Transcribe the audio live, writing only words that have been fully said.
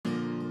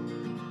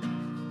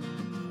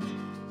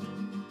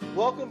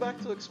Welcome back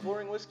to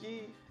Exploring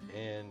Whiskey,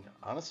 and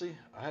honestly,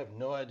 I have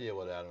no idea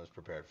what Adam has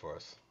prepared for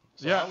us.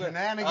 So Yeah, I'm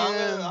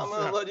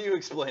gonna let you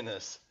explain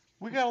this.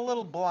 We got a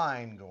little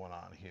blind going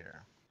on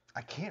here.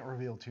 I can't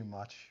reveal too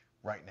much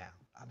right now.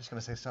 I'm just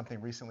gonna say something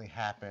recently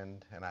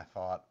happened, and I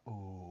thought,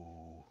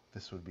 ooh,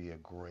 this would be a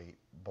great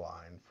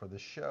blind for the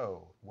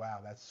show. Wow,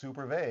 that's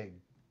super vague.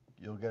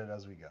 You'll get it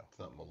as we go. It's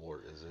not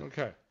Malort, is it?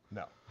 Okay.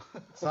 No,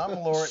 it's not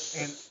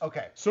Malort. And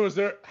okay,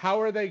 So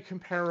how are they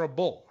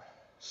comparable?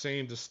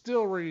 Same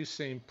distillery,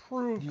 same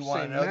proof, do you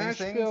want to same know mash these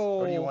things, bill.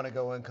 or do you want to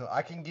go in?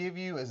 I can give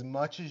you as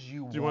much as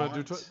you want. Do you want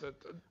to do?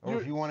 Or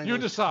if you want to you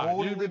go decide.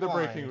 totally You do the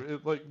blind. breaking.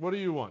 Like, what do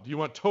you want? Do you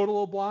want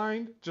total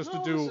blind, just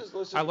No, to do? let's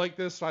just- I like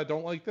this. I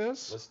don't like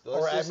this.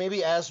 Or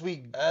maybe as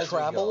we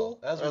travel,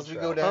 as we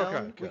we go travel.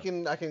 down,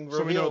 Okay. I can reveal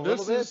So we know a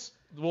little this bit. is.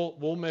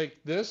 We'll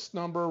make this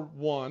number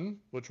 1,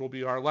 which will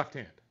be our left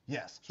hand.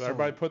 Yes. So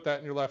everybody put that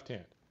in your left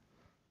hand.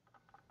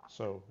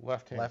 So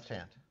left hand. Left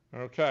hand.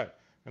 Okay.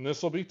 And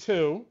this will be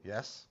 2.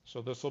 Yes. So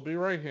this will be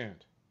right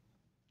hand.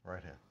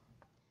 Right hand.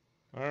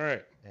 All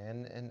right.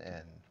 N and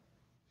N.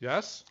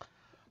 Yes.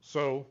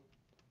 So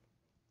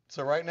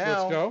right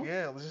now, let's go.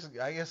 Yeah,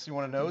 I guess you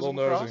want to nose Little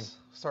them across. nosing.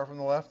 Start from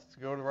the left,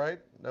 go to the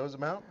right, nose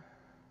them out.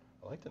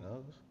 I like the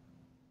nose.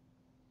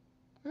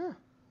 Yeah.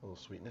 A little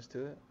sweetness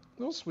to it. A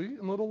little sweet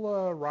and a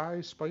little rye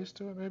spice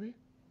to it, maybe.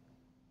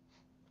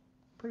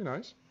 Pretty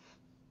nice.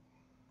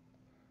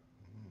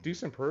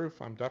 Decent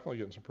proof. I'm definitely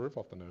getting some proof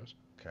off the nose.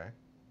 Okay.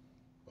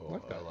 Oh,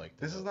 Like that. I like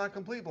that. This is not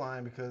complete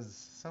blind because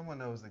someone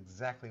knows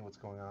exactly what's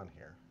going on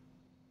here.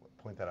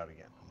 Point that out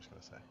again. I'm just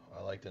gonna say.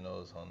 I like the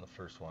nose on the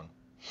first one.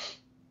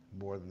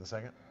 More than the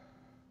second.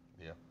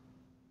 Yeah.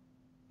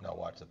 Now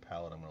watch the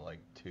palate. I'm gonna like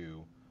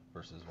 2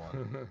 versus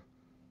 1.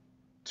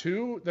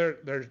 2,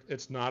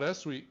 it's not as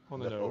sweet on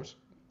the No. nose.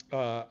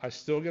 I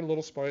still get a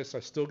little spice.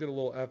 I still get a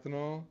little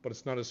ethanol, but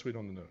it's not as sweet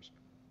on the nose.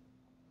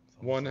 It's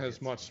almost 1 like has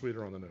it's much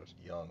sweeter on the nose.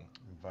 young.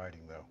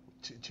 Inviting though.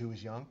 Two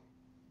is young.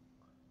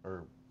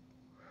 Or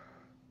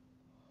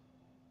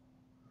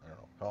I don't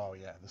know. oh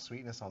yeah, the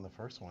sweetness on the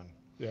first one.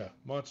 Yeah,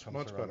 much Comes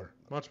around better.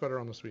 Much better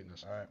on the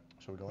sweetness. All right.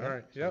 Shall we go in? All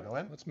right. Shall Yep. we go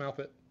in? Let's mouth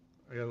it.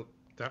 I got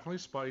definitely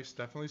spice,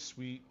 definitely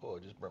sweet. Oh,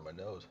 it just burnt my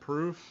nose.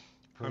 Proof.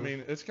 I Proof.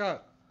 mean, it's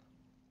got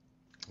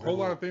a whole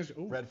lot of things.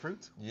 Ooh, Red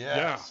fruits.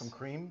 Yeah. Some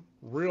cream.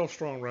 real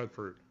strong red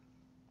fruit.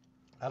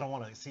 I don't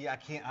want to see. I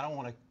don't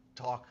want to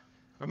talk.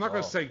 I'm not going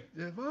Oh. to say,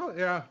 well,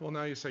 yeah, well,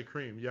 now you say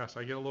cream. Yes,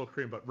 I get a little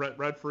cream, but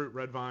red fruit,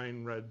 red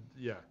vine,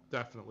 yeah,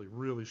 definitely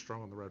really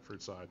strong on the red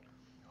fruit side.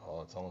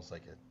 Oh, it's almost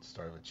like a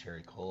start of a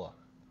cherry cola.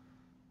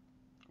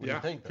 What do Yeah,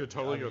 you think? could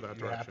totally go that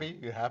direction. Happy?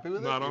 You happy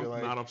with it? Not, You're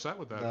like, not upset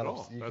with that at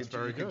all. You That's could,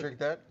 very you good. could drink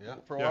that Yeah.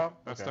 for a Yeah, while?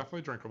 that's Okay.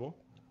 definitely drinkable.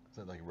 Is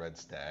that like Red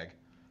Stag?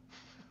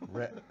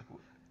 Red.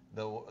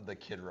 The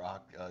Kid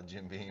Rock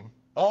Jim Beam.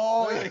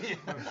 Oh, yeah.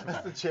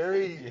 That's the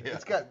cherry. Yeah.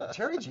 It's got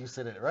cherry juice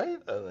in it, right?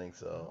 I think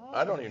so. Oh,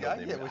 I don't even know. yeah, If I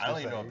they, get what I don't you're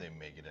even know if saying. they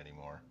make it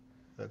anymore.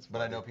 That's But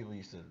I funny. know people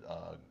used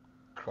to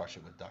crush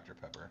it with Dr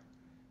Pepper.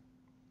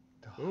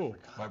 Oh, Ooh.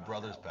 My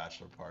brother's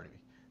bachelor party,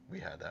 we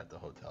had that at the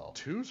hotel.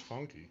 2's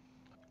funky.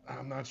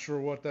 I'm not sure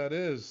what that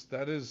is.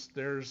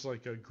 There's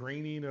like a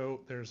grainy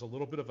note. There's a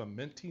little bit of a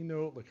minty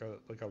note,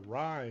 like a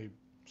rye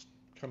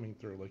coming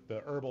through, like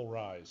the herbal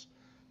ryes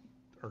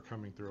are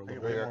coming through a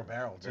little Way bit. more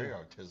barrel, too. Very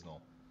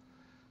artisanal.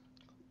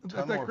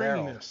 Ton That more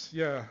barrel. graininess,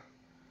 yeah,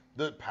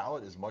 The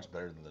palate is much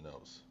better than the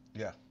nose,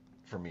 Yeah.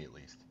 for me at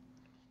least.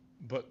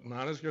 but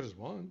not as good as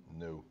 1.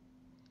 No.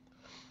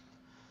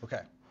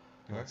 Okay.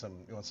 You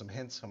Okay. want some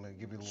hints? I'm gonna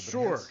give you a little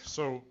Sure. bit of hints.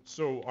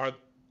 So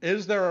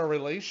is there a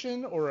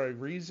relation or a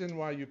reason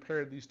why you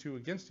paired these 2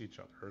 against each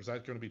other, or is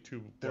that going to be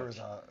too There's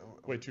much?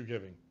 Way too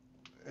giving?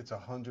 it's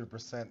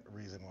 100%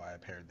 reason why I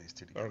paired these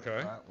two together. Okay.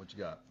 All right, what you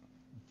got?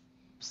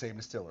 Same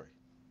distillery.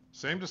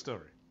 Same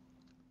distillery.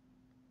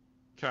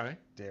 Okay.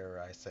 Dare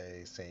I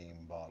say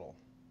same bottle.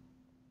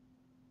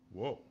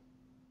 Whoa.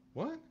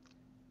 What?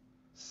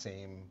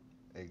 Same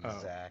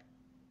exact.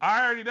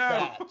 I already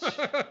know.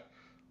 Batch.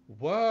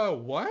 Whoa.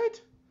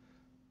 What?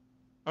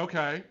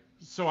 Okay.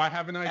 So I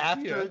have an idea.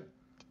 After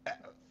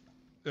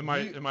Am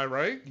I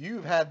right?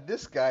 you've had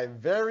this guy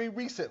very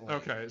recently.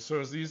 Okay. So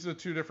is these the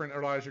 2 different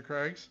Elijah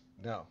Craigs?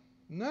 No.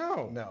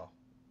 No. No.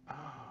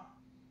 Ah.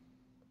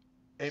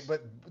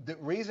 But the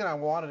reason I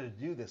wanted to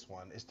do this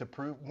one is to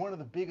prove one of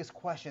the biggest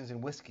questions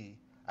in whiskey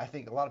I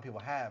think a lot of people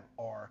have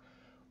are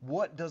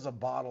what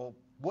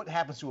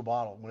happens to a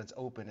bottle when it's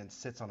open and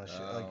sits on a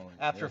shelf? Like Oh,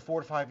 after yeah.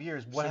 4 to 5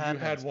 years, what So happens?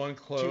 you had one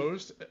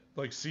closed,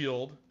 like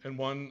sealed, and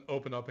one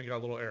opened up and got a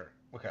little air.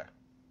 Okay.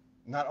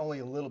 Not only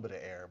a little bit of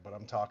air, but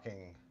I'm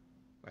talking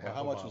Like Well, half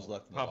how a much bottle. was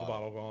left in the Half a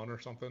bottle? bottle gone or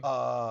something?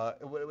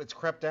 it's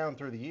crept down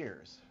through the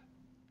years.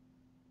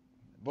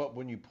 But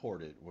when you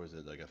poured it, was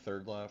it like a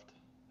third left,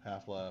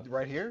 half left?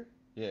 Right here,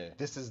 Yeah.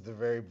 this is the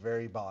very,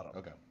 very bottom.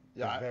 Okay. The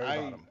Yeah, very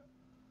bottom.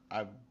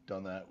 I've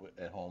done that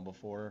at home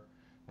before.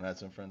 When I had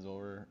some friends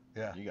over.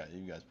 Yeah. You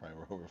guys probably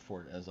were over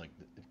for it. As like,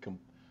 for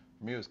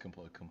me, it was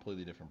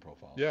completely different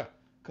profile. Yeah.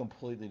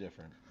 Completely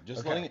different.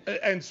 Just Okay. letting it.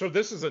 And so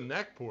this is a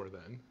neck pour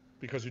then,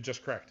 because you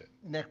just cracked it.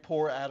 Neck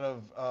pour out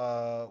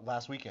of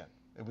last weekend.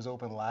 It was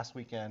open last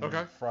weekend,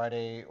 Okay.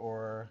 Friday,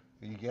 or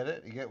you get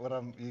it? You get what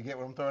I'm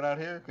throwing out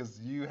here? Because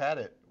you had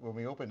it when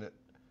we opened it.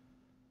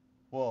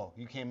 Well,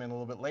 you came in a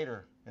little bit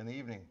later in the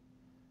evening.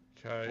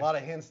 Okay. A lot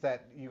of hints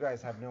that you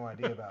guys have no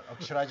idea about. Oh,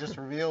 should I just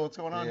reveal what's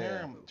going on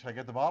here? Should I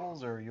get the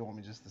bottles, or you want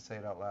me just to say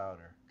it out loud?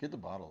 Or Get the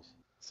bottles.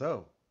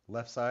 so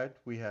left side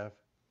we have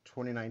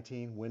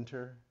 2019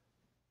 Winter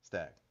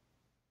Stagg.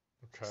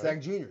 Okay.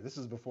 Stagg Jr. This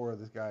is before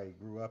this guy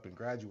grew up and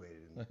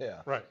graduated. And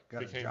Yeah. Right.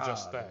 got a Became job.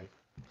 just Stagg.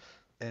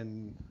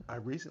 And I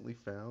recently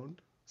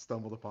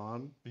stumbled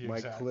upon The Mike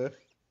exact- Cliff.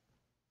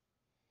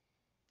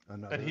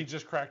 Another. And he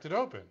just cracked it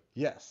open.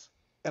 Yes.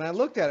 And I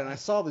looked at it and I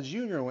saw the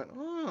Junior and went,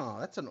 oh,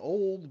 that's an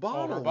old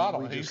bottle. Older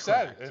bottle. we And he just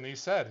said,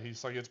 cracked."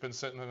 he's like, it's been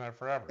sitting in there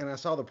forever. And I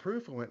saw the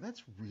proof and went,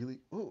 that's really,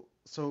 oh.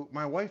 So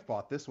my wife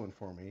bought this one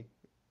for me,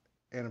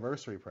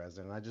 anniversary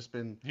present. And I just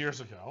been, Years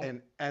ago. and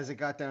as it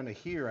got down to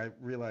here, I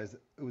realized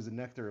it was a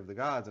nectar of the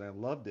gods and I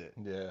loved it.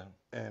 Yeah.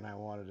 And I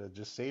wanted to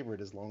just savor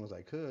it as long as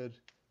I could.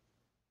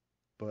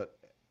 But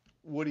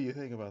what do you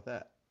think about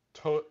that?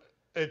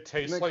 It tastes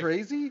Isn't that like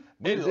crazy?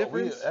 Maybe The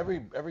difference?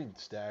 every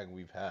stag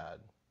we've had,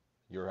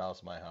 your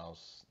house, my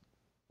house,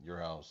 your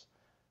house,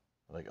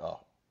 like, oh,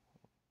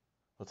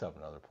 let's have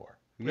another pour.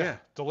 Yeah.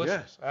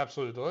 delicious.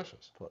 Absolutely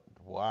delicious. But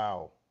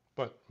wow.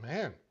 But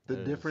man,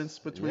 The It difference is-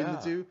 between the yeah.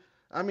 two.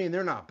 I mean,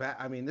 they're not bad.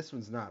 I mean, this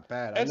one's not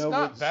bad. it's I know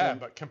not what bad, some-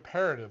 but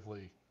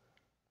comparatively,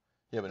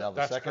 Yeah, but now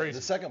That's crazy.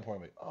 the second pour,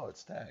 I'm like, oh, it's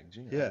Stagg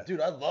Jr. Yeah.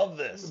 Dude, I love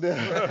this.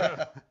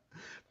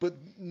 but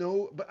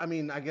I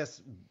mean, I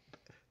guess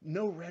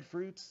no red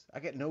fruits. I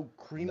get no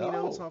creamy No.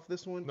 notes off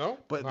this one. no.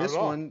 But not this at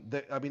all. one,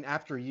 I mean,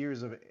 after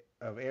years of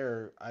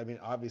air, I mean,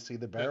 obviously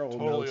the barrel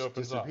totally notes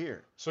opens up.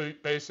 disappear. So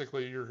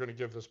basically, you're going to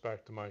give this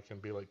back to Mike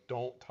and be like,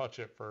 don't touch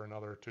it for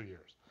another 2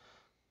 years.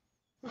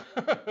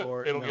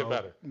 Or It'll no, get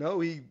better. No,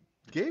 he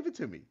gave it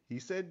to me. He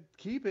said,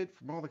 keep it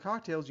from all the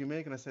cocktails you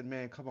make. And I said,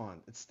 man, come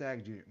on. It's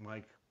Stagg Jr.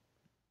 Mike.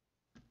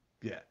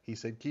 Yeah. He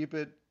said, keep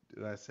it.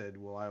 And I said,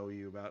 well, I owe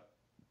you about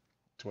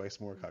twice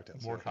more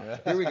cocktails. More So, cocktails.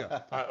 Here we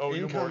go. I owe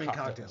you more Incoming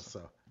cocktails.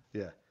 So,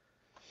 yeah.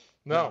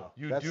 No, No,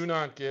 you that's- do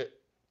not get.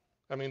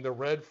 I mean, the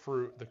red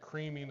fruit, the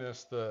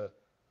creaminess, the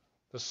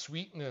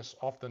sweetness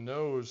off the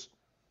nose.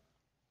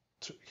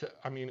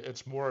 I mean,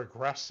 it's more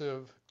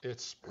aggressive.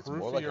 It's proofier. It's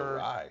more like a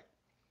rye.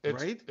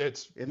 It's, Right?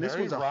 It's And this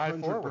very one's rye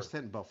forward.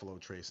 100% Buffalo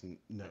Trace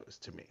nose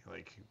to me.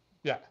 Like,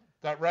 Yeah,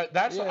 that red.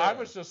 That's I Yeah.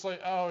 was just like,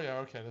 oh yeah,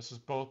 okay, this is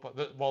both.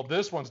 Well,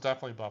 this one's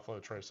definitely Buffalo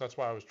Trace. That's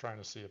why I was trying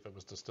to see if it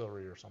was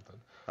distillery or something.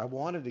 I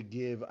wanted to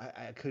give,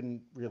 I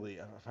couldn't really,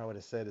 if I would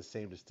have said the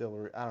same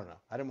distillery, I don't know.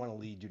 I didn't want to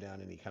lead you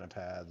down any kind of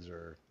paths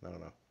or, I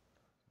don't know.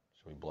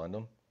 Should we blend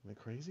them? Am I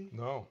crazy?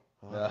 No,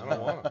 Oh, I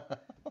don't want to.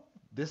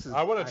 This is,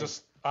 I would have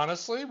just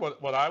honestly,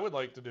 what I would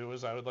like to do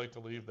is I would like to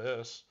leave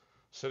this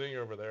sitting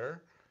over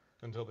there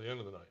until the end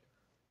of the night.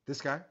 This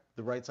guy,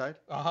 the right side?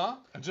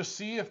 And just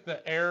see if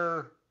the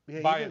air Yeah,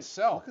 by even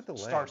itself look at the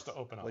starts legs.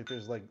 to open up. Like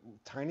there's like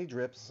tiny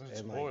drips It's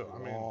and like oil, I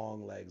mean-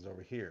 long legs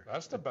over here.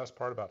 That's the best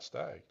part about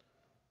Stagg.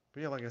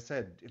 But yeah, like I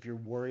said, if you're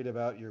worried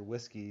about your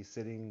whiskey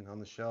sitting on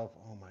the shelf,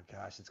 oh my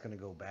gosh, it's gonna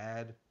go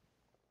bad.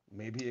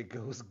 Maybe it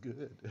goes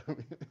good.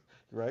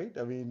 Right?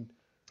 I mean,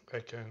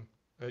 It can.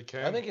 It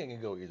can. I think it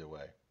can go either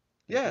way.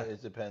 Yeah.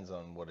 It depends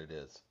on what it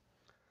is.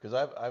 Because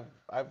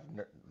I've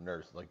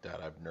nursed like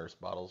that. I've nursed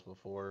bottles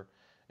before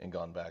and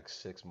gone back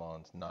 6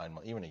 months, 9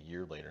 months, even a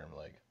year later. I'm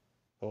like,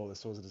 oh,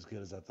 this wasn't as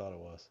good as I thought it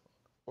was.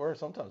 or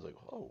sometimes like,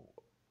 oh,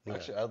 Yeah.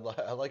 actually,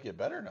 I like it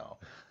better now.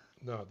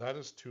 No, that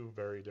is two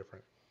very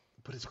different.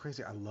 But it's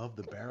crazy. I love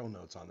the barrel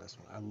notes on this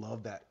one. I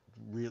love that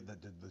real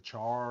the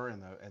char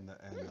and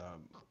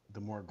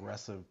the more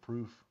aggressive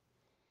proof.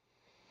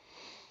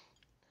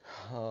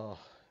 Oh,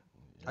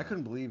 I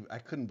couldn't believe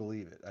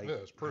it. Like, Yeah,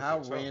 it's proof how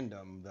itself.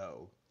 random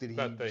though did he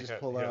That they just had-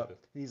 pull he had out? it.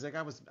 He's like,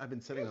 I've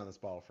been sitting on this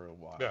bottle for a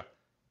while. Yeah.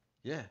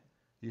 Yeah,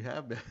 you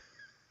have been.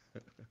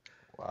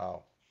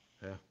 wow.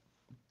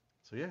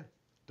 So yeah,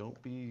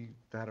 don't be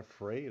that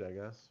afraid, I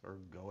guess, or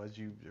go as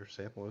you or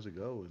sample as you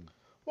go. And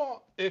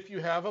Well, if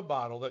you have a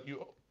bottle that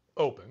you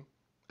open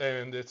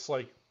and it's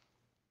like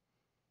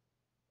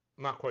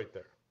not quite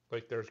there,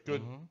 like there's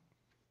good Mhm.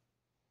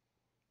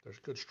 there's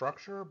good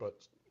structure,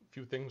 but a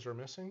few things are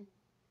missing,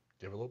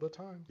 give it a little bit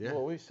of time. yeah,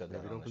 Well, we've said that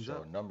maybe it on the opens show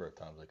up. a number of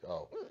times. Like,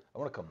 oh, I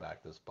want to come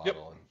back to this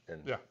bottle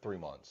in Yeah. 3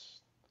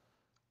 months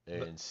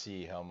and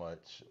see how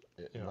much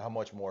Yeah. how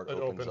much more it, It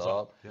opens, opens up,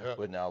 up. Yeah.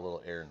 with now a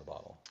little air in the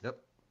bottle. Yep,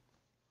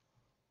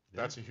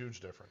 That's a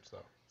huge difference,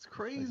 though. it's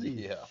crazy.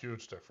 Yeah.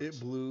 Huge difference. It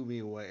blew me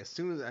away. As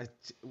soon as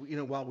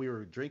while we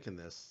were drinking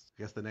this,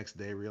 I guess the next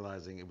day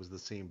realizing it was the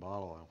same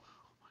bottle, I went,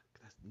 oh my,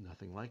 that's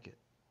nothing like it.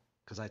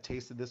 Because I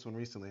tasted this one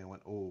recently, and I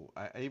went, oh,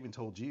 I even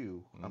told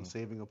you I'm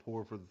saving a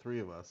pour for the three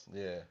of us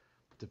Yeah.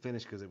 to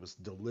finish because it was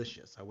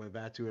delicious. I went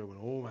back to it and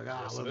went, oh my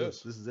God, Yes, I love it this.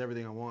 is. This is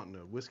everything I want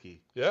in a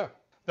whiskey. Yeah,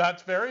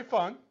 that's very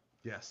fun.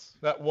 Yes.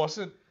 That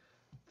wasn't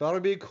Thought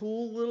it'd be a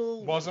cool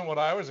little. what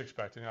I was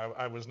expecting.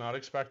 I was not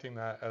expecting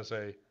that as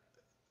to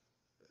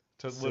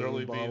Same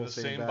literally be bottle, the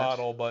same same batch.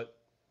 bottle, but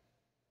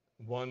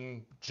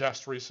One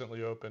just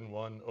recently opened,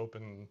 one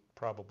open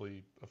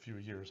probably a few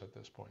years at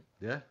this point.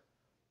 Yeah,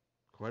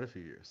 quite a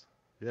few years.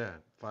 Yeah,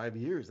 5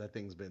 years that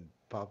thing's been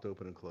popped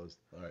open and closed.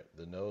 All right,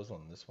 the nose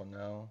on this one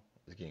now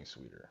is getting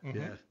sweeter. Mhm.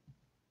 Yeah.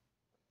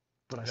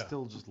 But I Yeah.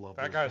 still just love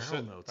That those guy's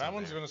barrel sit, notes. that in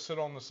one's there. going to sit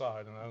on the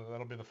side, and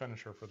that'll be the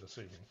finisher for this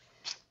evening.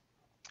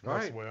 All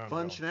That's right, the way I'm fun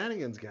going.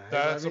 shenanigans, guys.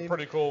 That's I mean, a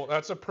pretty cool.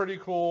 That's a pretty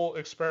cool throw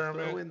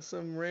experiment. in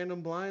some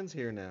random blinds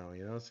here now.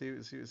 See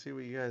what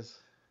you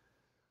guys.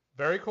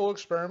 Very cool It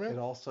experiment.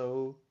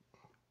 also.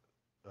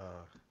 Do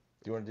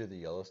you want to do the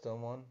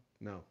Yellowstone one?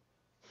 No,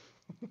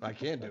 I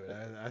can't do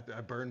it.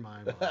 I burned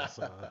mine once.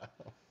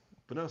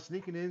 But no,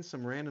 sneaking in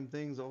some random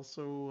things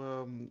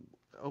also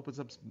opens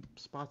up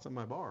spots on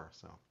my bar.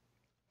 So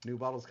new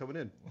bottles coming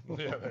in.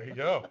 Yeah, there you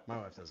go. My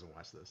wife doesn't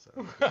watch this,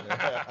 so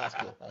That's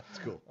cool. That's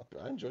cool.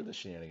 I enjoyed the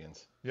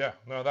shenanigans. Yeah,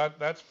 no,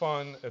 that's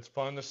fun. It's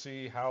fun to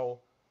see how.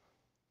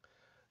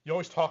 You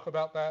always talk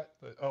about that.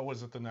 Oh,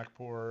 is it the neck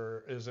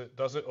pour? Does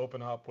it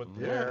open up with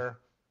Yeah. air?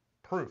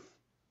 Proof.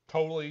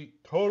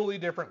 Totally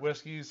different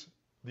whiskeys.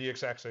 The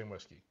exact same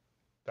whiskey.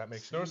 That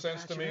makes no Same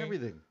sense batch to and me.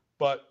 Everything.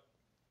 But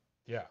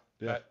yeah,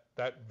 Yeah.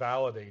 that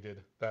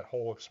validated that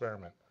whole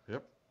experiment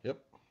Yep.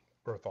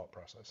 or thought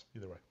process.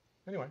 Either way.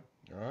 Anyway,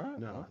 All right.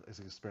 No, it's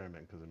an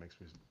experiment because it makes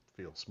me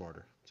feel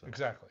smarter. So.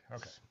 exactly.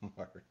 Okay.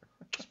 Smart.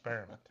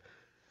 Experiment.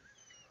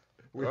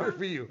 We're here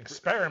for you.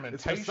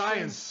 Experimentation. It's for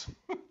science.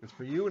 It's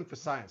for you and for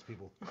science,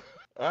 people.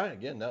 All right.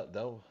 Again, I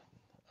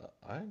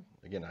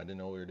didn't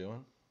know what we were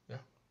doing. Yeah.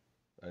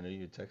 I know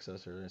you texted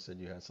us earlier and said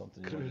you had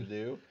something you Could've wanted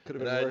to do.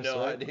 could've but been I had worse, no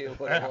right? idea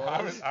what it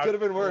was. Could have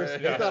been worse.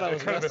 Yeah. You thought I it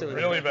was could have messing been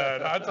with really you.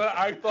 bad.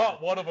 I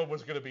thought one of them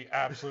was going to be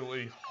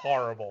absolutely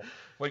horrible,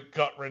 like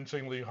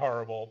gut-wrenchingly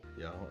horrible.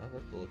 Yeah, I'll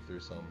have to look through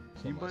some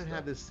You of my might stuff.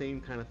 have the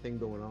same kind of thing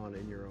going on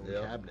in your own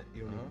Yeah. cabinet.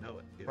 You don't even Uh-huh. know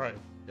it. Right.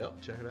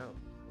 Yep. Check it out.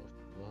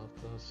 We'll have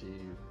to see.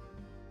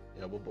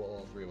 Yeah,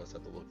 all three of us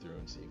have to look through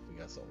and see if we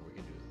got something we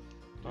can do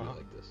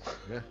like this.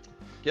 Yeah.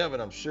 Kevin,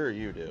 I'm sure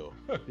you do.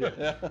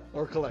 Yeah.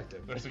 Or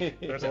collective. There's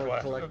Or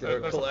a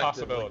collective.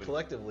 possibility.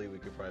 Collectively, we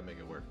could probably make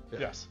it work.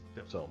 Yes.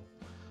 So,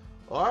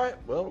 all right.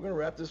 Well, we're gonna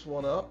wrap this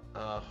one up.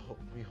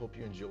 We hope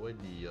you enjoyed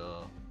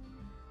the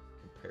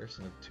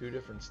comparison of two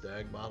different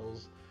Stagg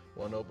bottles.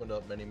 One opened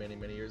up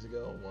many years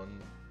ago.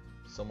 One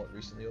somewhat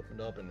recently opened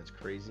up, and it's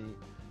crazy.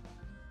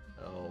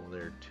 Oh,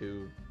 they're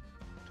two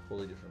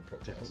totally different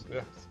profiles.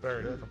 Yeah,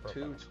 very different Two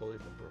profiles. totally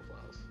different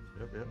profiles.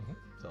 Yep.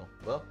 So,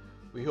 well,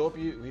 we hope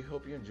you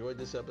enjoyed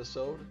this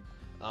episode.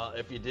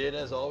 If you did,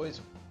 as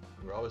always,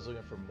 we're always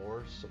looking for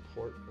more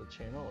support for the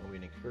channel, and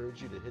we'd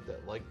encourage you to hit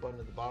that like button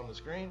at the bottom of the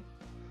screen.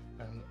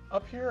 And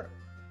up here,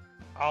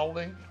 I'll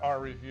link our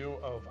review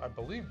of, I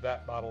believe,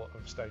 that bottle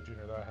of Stagg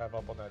Jr. that I have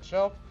up on that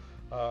shelf,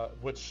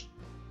 which,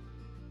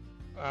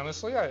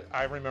 honestly,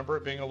 I remember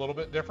it being a little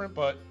bit different,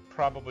 but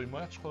probably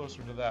much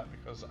closer to that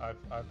because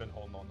I've been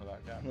holding on to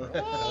that guy for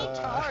a long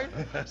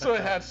time. So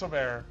it had some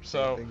air.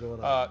 So, Same thing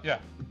going on. yeah,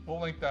 we'll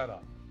link that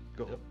up.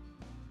 Cool. Yep.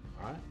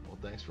 All right. Well,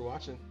 thanks for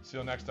watching. See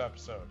you next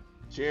episode.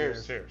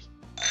 Cheers. Cheers.